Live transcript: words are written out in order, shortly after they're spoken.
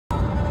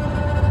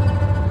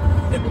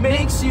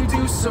makes you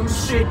do some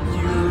shit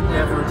you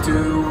never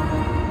do.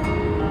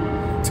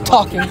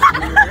 Talking.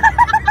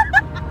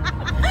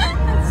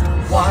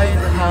 Why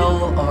the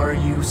hell are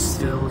you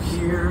still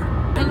here?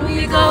 And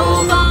we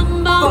go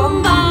bum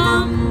bum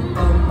bum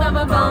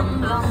bum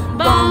bum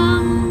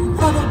bum bum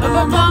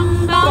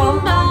bum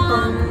bum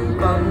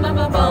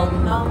bum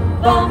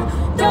bum.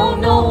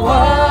 Don't know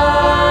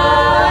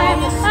why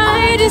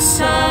I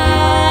decided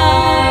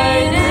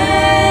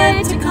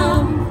to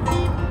come.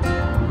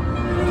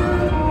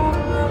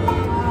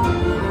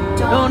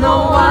 Don't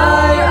know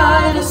why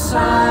I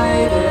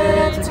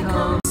decided to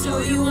come. So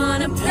you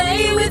wanna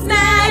play with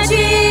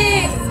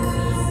magic?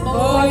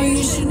 Or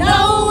you should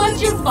know what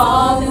you're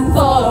falling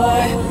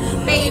for.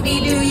 Baby,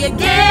 do you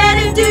get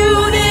to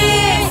do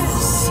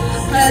this?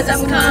 'Cause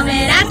I'm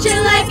coming at you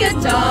like a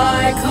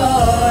dark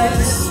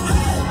horse.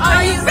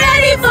 Are you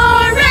ready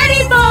for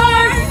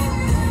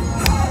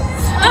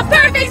a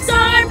perfect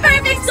storm,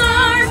 perfect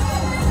storm?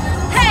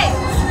 Hey,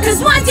 'cause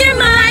once you're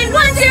mine,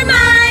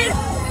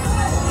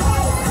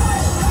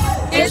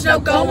 there's no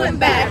going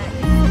back.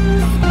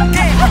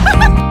 Hey.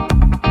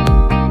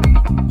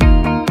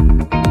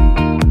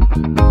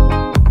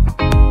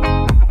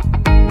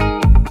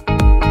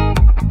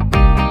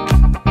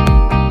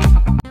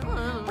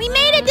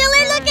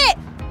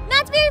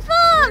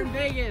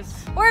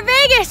 We're in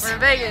Vegas. We're in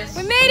Vegas.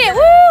 We made it.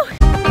 Woo!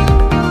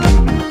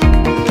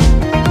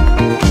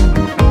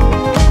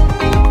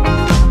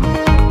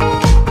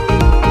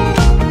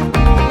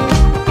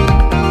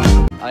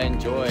 I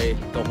enjoy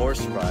the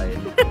horse ride.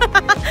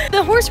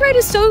 The horse ride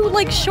is so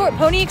like short.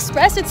 Pony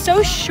Express, it's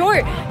so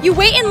short. You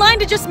wait in line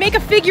to just make a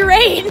figure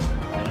eight.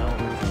 I know,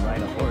 you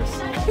ride a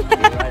horse. You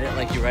ride it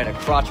like you ride a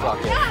crotch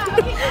rocket.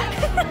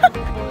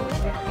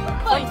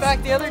 Fun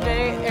fact, the other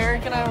day,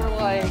 Eric and I were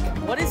like,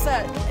 what is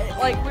that?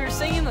 Like, we were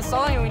singing the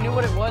song and we knew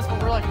what it was, but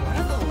we were like, what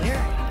are the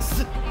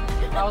lyrics?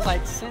 I was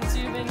like, since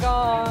you've been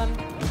gone,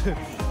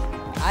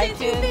 I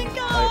can...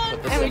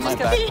 Put this in my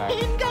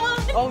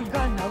backpack. Oh, you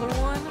got another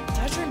one?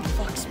 That drink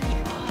fucks me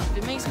up.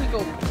 It makes me go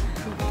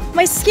poop.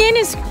 My skin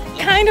is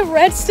kind of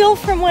red still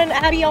from when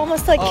Abby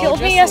almost like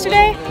killed me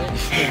yesterday.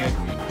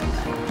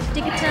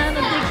 Dig a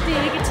tunnel,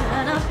 dig a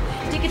tunnel.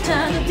 Dig a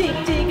tunnel, dig a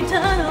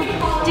tunnel.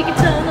 Dig a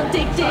tunnel,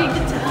 dig a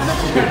tunnel.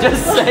 You're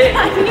just saying,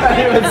 you're not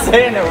even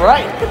saying it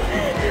right.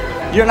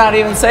 You're not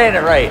even saying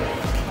it right.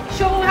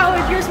 Show how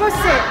you're supposed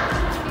to say it.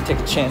 Take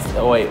a chance.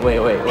 Oh, wait.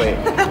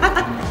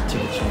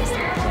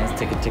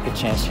 Take a chance, take a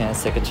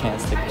chance, take a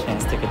chance, take a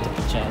chance, take a chance. Take a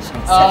chance,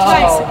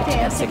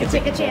 chance, take a chance,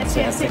 take a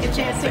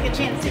chance, take a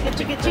chance, take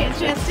a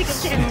chance, take a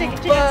chance, take a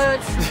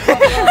chance.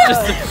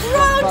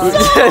 Wrong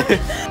song!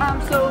 I'm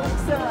so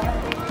sad.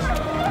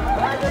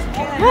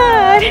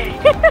 God.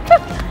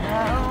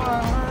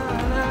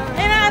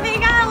 And I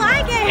think I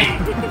like it.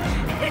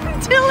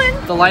 Dylan.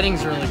 The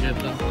lighting's really good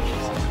though.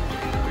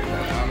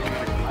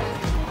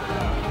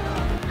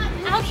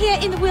 Out here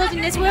in the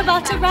wilderness, we're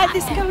about to ride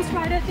this ghost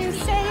rider. They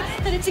say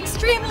that it's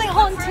extremely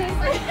haunting.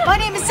 My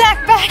name is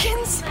Zach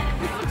Baggins.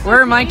 Where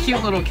are my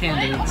cute little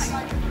candidates?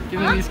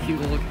 Give me these cute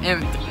little...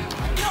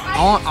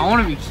 I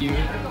want to be cute.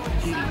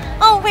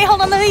 Oh, wait,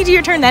 hold on. Let me do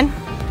your turn then.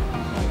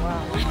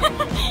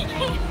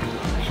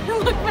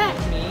 Look back.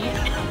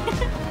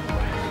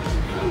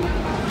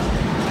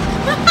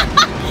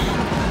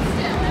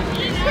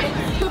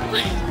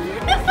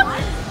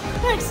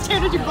 I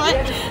stared at your butt.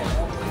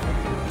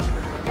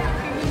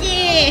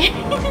 Yeah.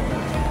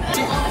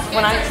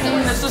 When I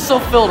seen this was so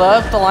filled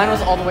up, the line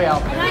was all the way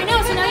out. I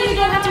know, so now you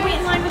don't have to wait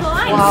in line for the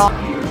lines. Wow.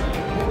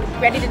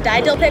 Ready to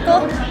die, Dill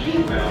Pickle?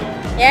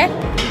 Yeah?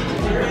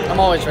 I'm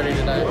always ready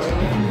to die.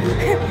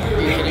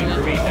 Are you kidding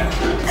me?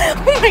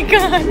 Oh my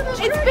god.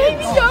 It's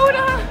Baby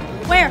Yoda.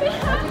 Where?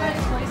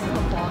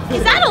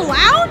 Is that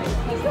allowed?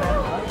 Is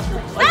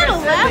that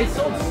allowed? They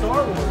sold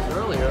Star Wars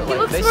earlier. He Like,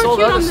 looks they more sold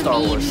cute other on the Star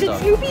meme. Wars Should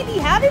stuff. Snoopy be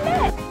having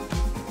that?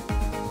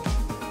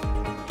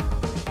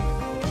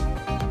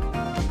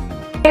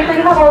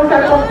 Please have all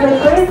circles please.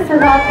 This is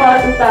our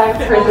flight to start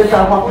cruise with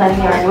our hot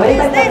landing runway.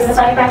 This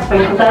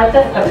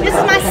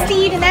is my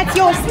steed and that's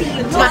your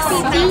steed. My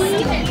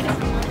steed.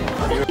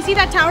 You see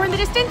that tower in the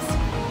distance?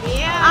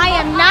 Yeah. I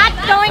am not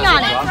going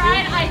on it.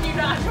 I do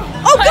not go.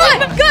 Oh,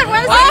 good, good.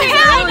 Where's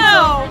I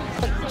know.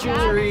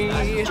 Jewelry.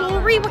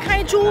 Jewelry? What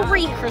kind of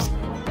jewelry?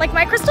 Like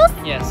my crystals?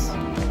 Yes.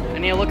 I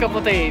need to look up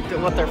what they're for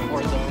though.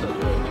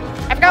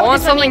 I forgot I what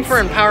want this one something means. for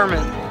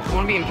empowerment. I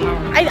want to be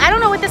empowered. I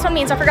don't know what this one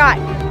means. I forgot.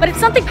 But it's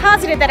something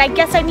positive that I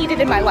guess I needed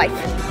in my life.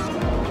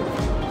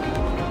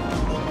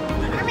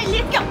 Alright,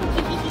 let's go.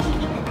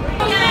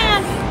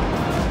 Yes.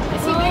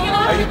 Is he big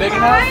enough? Are you big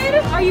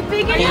enough? Are you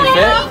big enough? Can you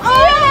fit?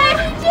 Oh,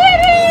 you did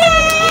it!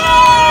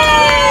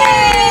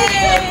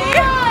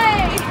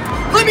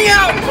 Let me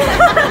out!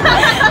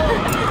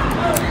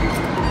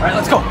 Alright,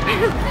 let's go.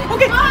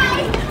 Okay.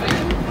 Bye.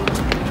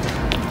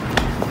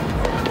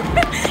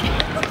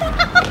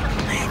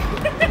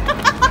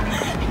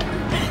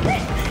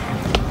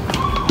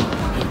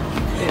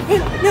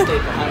 Stay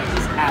behind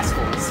these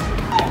assholes.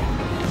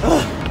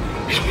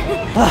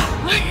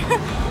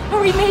 Oh,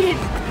 we made it.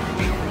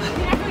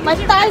 My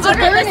thighs are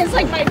burning. It's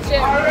like my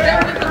gym.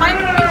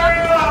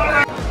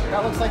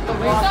 That looks like the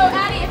So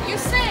Addie, if you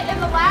sit in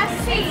the last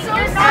seat,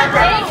 you're not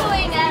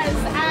dangling as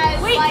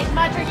like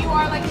much as you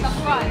are like in the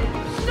front.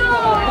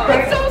 No,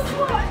 it's so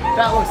smart.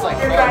 That looks like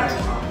fun.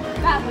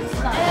 That looks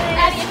fun.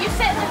 Addie, if you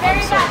sit in the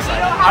very back, you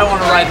don't I have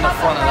want to ride in the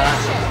front of that.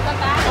 the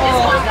back.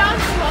 Just go down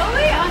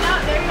slowly. Oh no,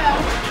 there you go.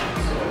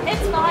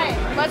 It's fine.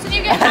 Once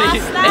you get past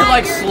that, It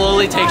like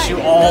slowly takes you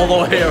all the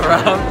way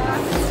around.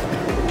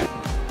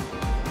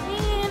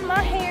 And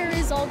my hair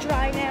is all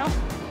dry now.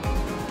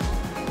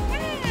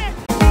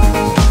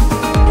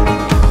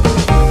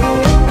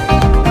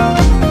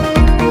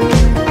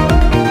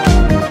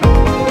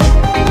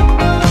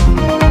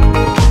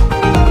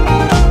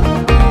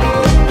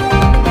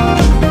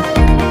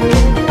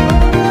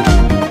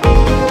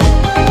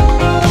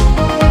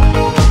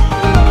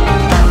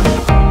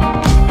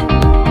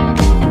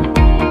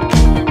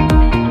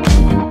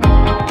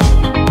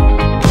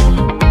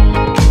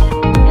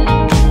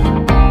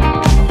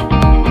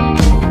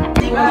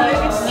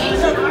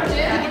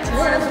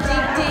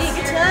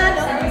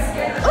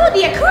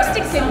 The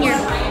acoustics in here.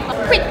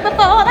 Quick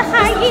before the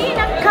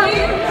hyena comes.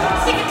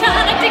 Dig a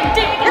ton, dig a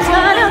ton,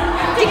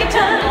 dig a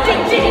ton,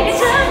 dig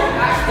a ton,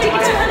 dig a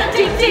ton,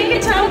 dig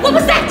a ton. What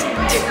was that?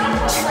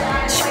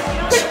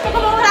 Quick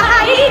before the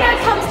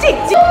hyena comes. Dig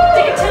a ton,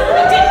 dig a ton,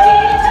 dig a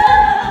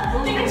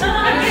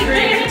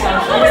ton.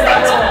 What was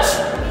that?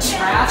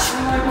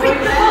 Quick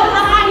before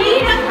the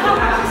hyena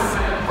comes.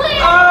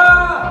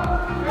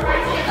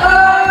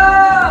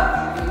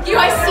 You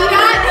guys see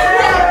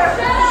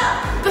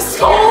that? The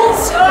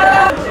skulls.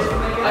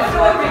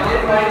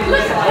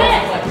 Look at this!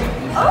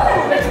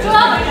 Oh, it's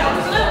glowing!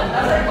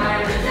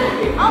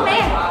 Oh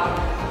man!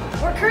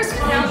 We're cursed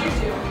now.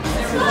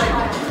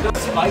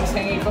 Spikes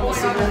hanging from the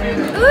ceiling.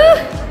 Ooh!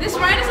 This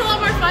ride is a lot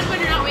more fun when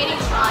you're not waiting in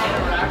line.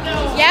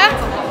 Yeah?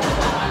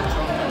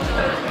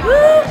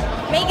 Woo!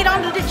 Make it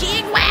onto the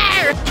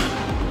Jaguar!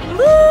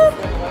 Woo!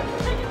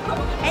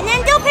 And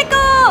then go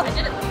pickle!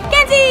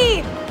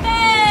 Kenzie!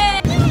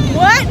 Hey!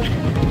 What?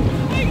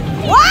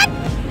 What?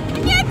 I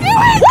can't do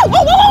it! Whoa,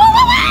 whoa, whoa,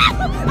 whoa,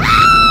 whoa,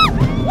 whoa!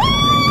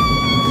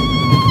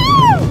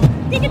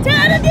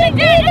 Dig-a-tana,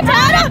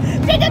 dig-dig-a-tana,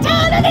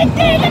 dig-a-tana,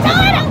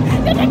 dig-dig-a-tana,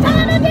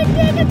 dig-a-tana,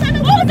 dig-dig-a-tana.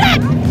 What was that?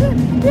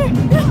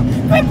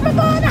 Quick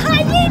before the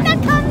hyena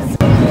comes.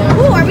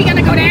 Ooh, are we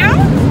gonna go down?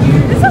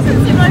 This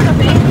doesn't seem like a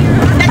baby.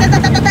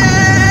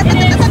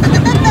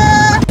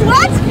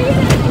 What?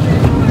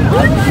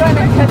 I'm trying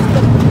to catch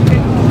the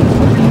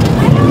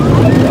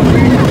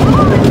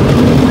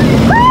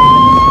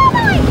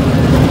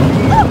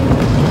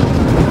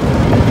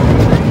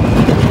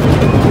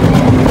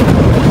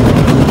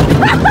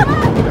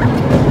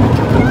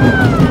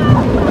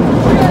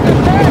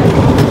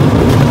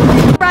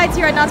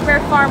here at Knott's Berry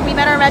Farm, we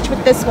met our match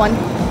with this one.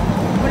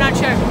 We're not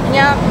sure.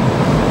 Yeah.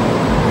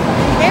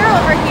 They're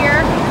over here,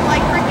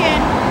 like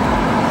freaking.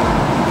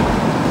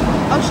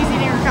 Oh, she's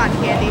eating her cotton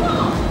candy.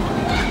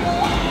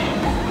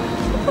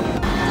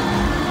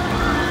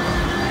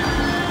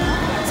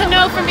 It's a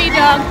no for me,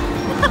 dog.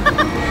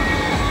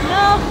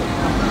 No.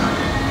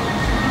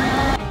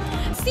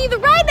 See, the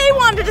ride they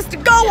wanted us to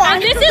go on.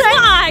 And this is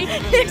why.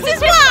 This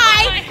is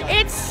why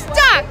it's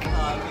stuck.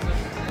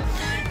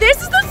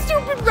 This is the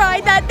stupid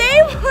ride that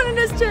they wanted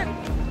us to.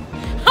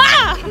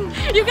 Ha!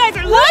 You guys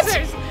are What?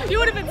 losers. You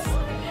would have been.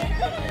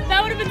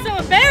 That would have been so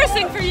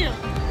embarrassing for you.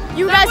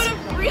 You That guys. would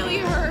have really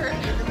hurt.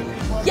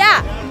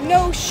 Yeah.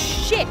 No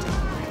shit.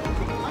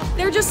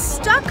 They're just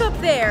stuck up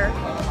there.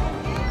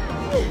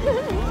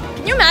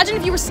 Can you imagine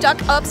if you were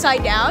stuck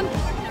upside down? All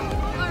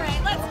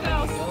right, let's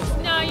go.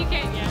 No, you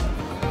can't yet.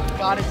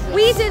 God, it's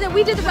We did it.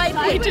 We did the right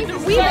thing.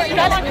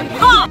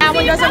 That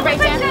one doesn't break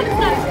down.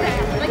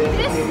 Like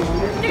this,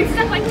 there's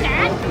stuff like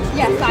that.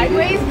 Yeah,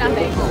 sideways,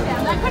 nothing.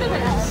 Yeah, that could have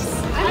been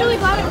us. I'm really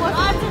glad it wasn't.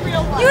 That's a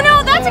real one. You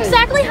know, that's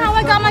exactly how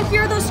I got my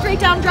fear of those straight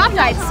down drop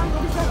dives.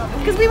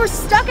 Because we were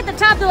stuck at the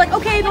top. They're like,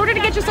 okay, in order to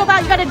get yourself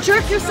out, you gotta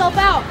jerk yourself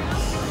out.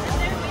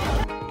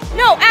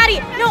 No, Addie,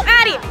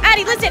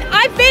 listen,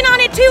 I've been on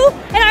it too,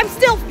 and I'm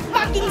still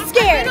fucking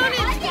scared. I've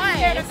been on it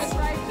twice.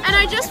 And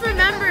I just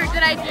remembered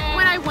that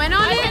when I went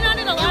on it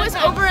was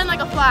over in like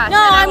a flash. No,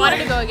 and I I'm- wanted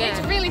to go again.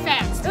 It's really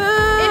fast.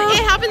 Uh,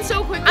 It happened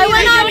so quickly. I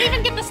went you on- don't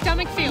even get the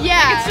stomach feeling. Yeah.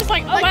 Like, it's just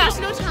like, oh wow. There's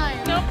no time.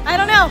 Nope.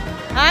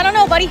 I don't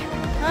know, buddy.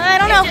 I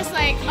don't know. It's just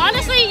like,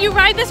 Honestly, you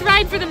ride this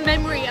ride for the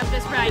memory of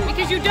this ride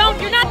because you're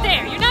not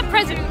there. You're not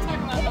present.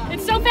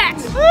 It's so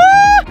fast.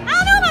 I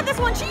don't know about this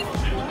one, Chief.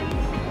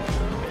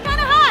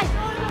 Kinda high.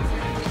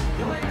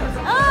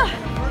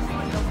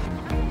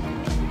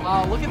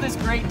 wow, look at this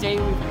great day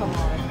we've come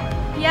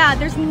on. Yeah,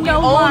 there's no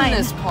Own line.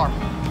 this park.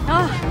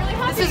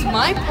 This is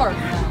my park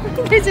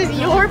now. This is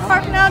your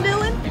park now,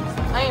 Dylan?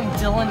 I am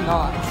Dylan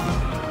Knott.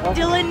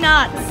 Dylan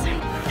Knotts.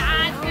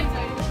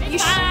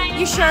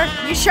 You sure?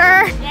 You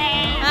sure?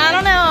 I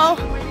don't know.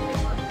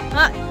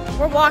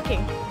 We're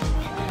walking.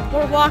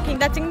 We're walking.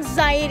 That's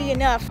anxiety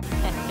enough.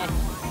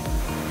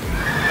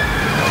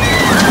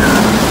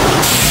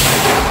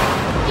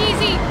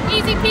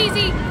 Easy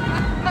peasy.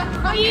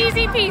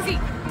 Easy peasy.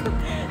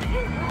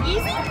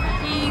 Easy?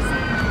 Easy.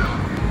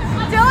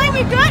 Dylan,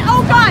 we good?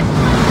 Oh God!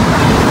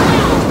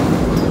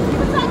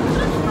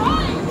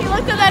 He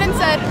looked at that and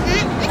said,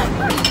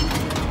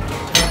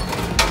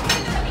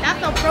 that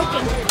felt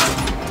broken.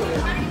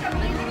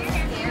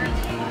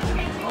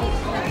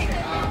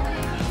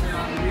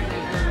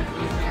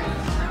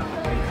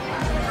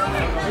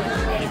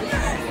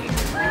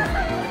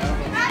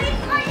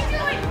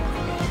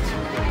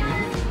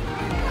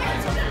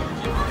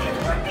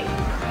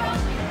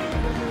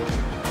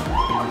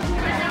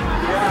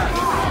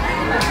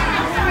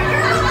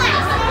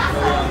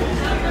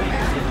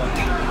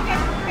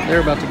 They're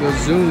about to go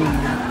zoom.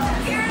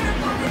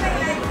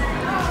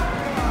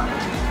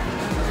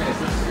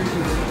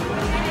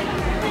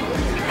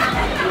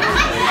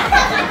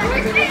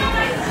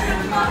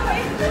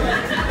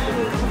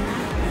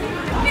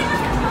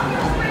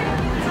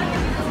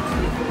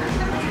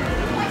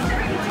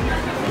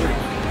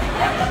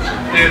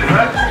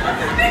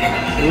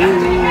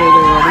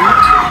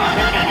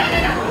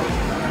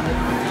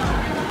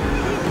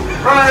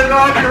 Right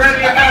on, you're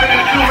ready. I got it.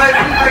 Too late.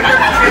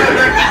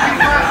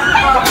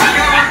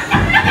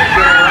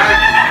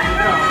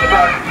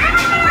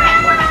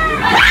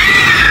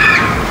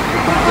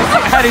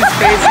 At his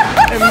face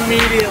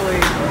immediately.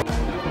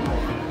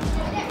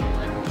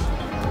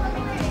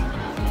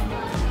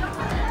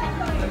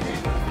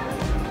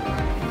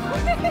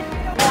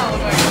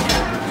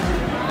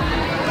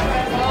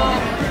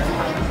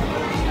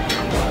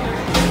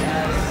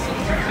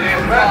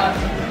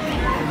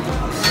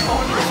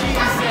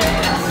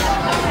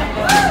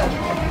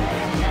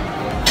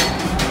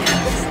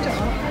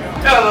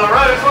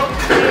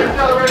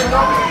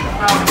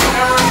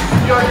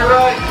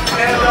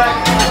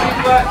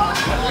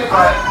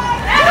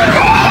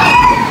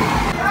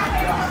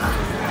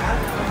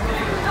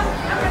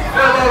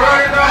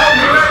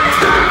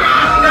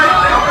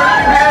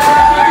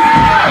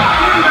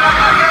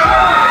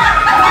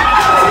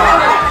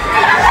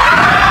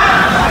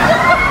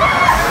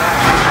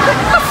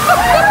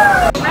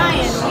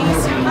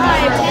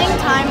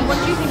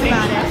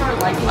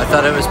 I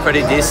thought it was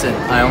pretty decent.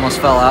 I almost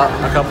fell out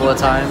a couple of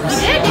times.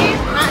 You did, dude?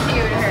 Not you,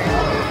 it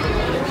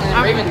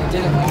hurt. Raven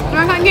didn't. You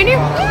want to continue?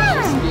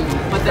 Yeah.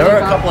 There were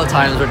a couple of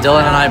times where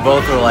Dylan and I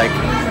both were like,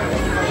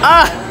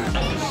 ah!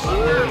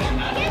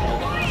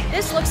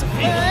 This looks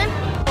fun.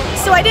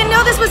 So I didn't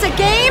know this was a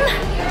game.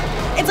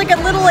 It's like a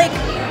little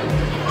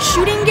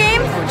shooting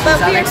game. But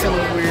That makes it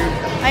look weird.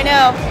 I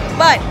know.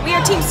 But we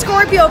are Team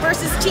Scorpio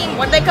versus Team,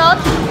 what are they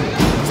called?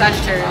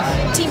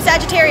 Sagittarius. Team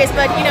Sagittarius,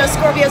 but you know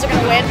Scorpios are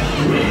gonna win.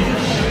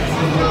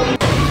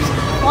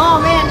 Oh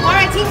man.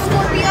 Alright, Team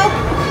Scorpio.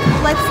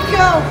 Let's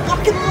go.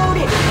 Lock and load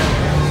it.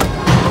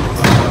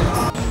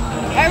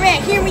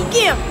 Alright, here we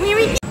go. Here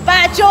we go.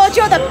 By George,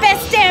 you're the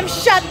best damn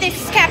shot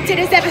this captain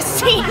has ever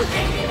seen.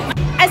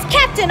 As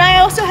captain, I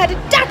also had to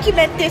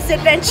document this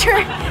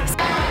adventure.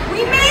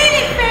 We made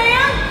it,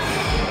 fam!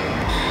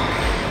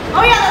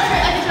 Oh yeah, that's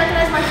right. I just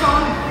recognized my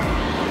phone.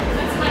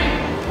 That's funny.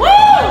 Woo!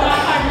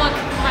 Look,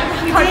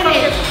 we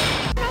did it.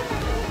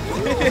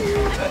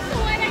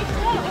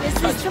 This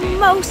is the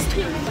most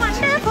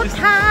wonderful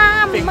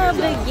time of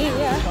the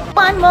year.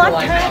 One more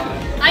time,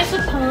 I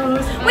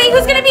suppose. Wait,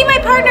 who's gonna be my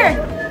partner?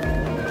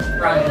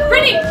 Ryan.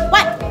 Brittany.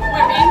 What?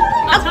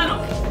 A tunnel.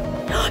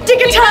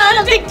 Dig a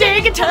tunnel, dig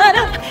a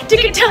tunnel,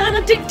 dig a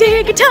tunnel, dig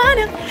a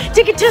tunnel,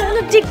 dig a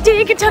tunnel,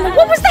 dig a tunnel.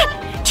 What was that?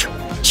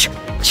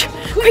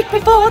 Quick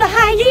before the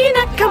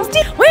hyena comes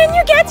deep. When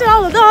you get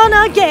all alone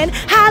again,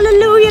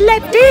 hallelujah,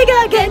 let's dig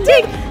again,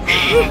 dig.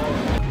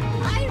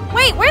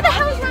 Wait, where the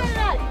hell is Ryan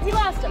at? We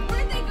lost him.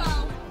 Where'd they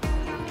go?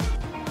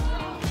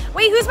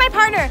 Wait, who's my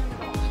partner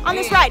on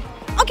this ride?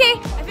 Okay.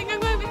 I think I'm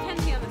going with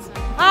Kenzie on this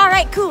one. All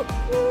right, cool.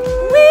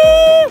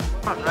 Woo!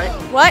 Front, right?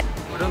 What?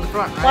 We're doing the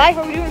front, right? Why?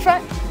 What are we doing in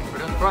front? We're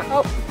doing the front.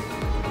 Oh.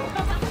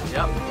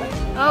 Yep.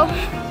 Oh.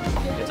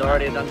 It's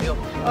already a done deal.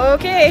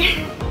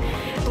 Okay.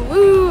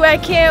 Woo, I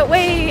can't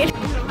wait.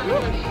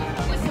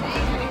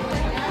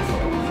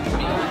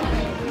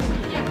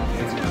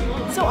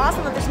 It's so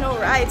awesome that there's no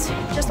rides,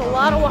 just a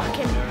lot of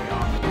walking.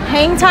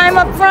 Hang time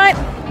up front?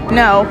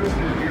 No.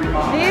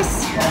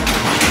 This?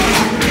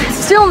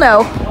 Still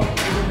no.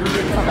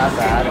 It's not that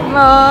bad. I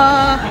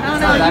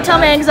don't know, you tell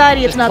my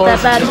anxiety it's not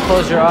that bad. Just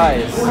close your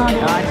eyes.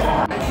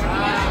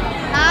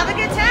 Have a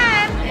good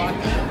time.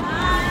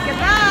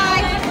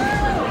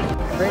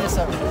 Goodbye. Bring us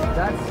up.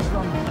 That's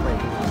from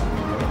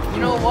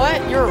You know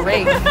what? You're a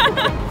rake.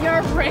 You're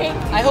a break.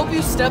 I hope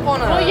you step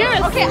on a... Well, you're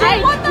a Okay, snake.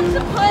 I want them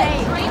to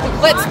play.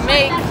 Let's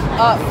make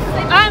up.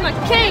 I'm a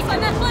cake on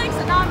Netflix,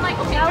 and now I'm like,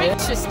 okay,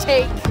 Let's just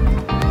take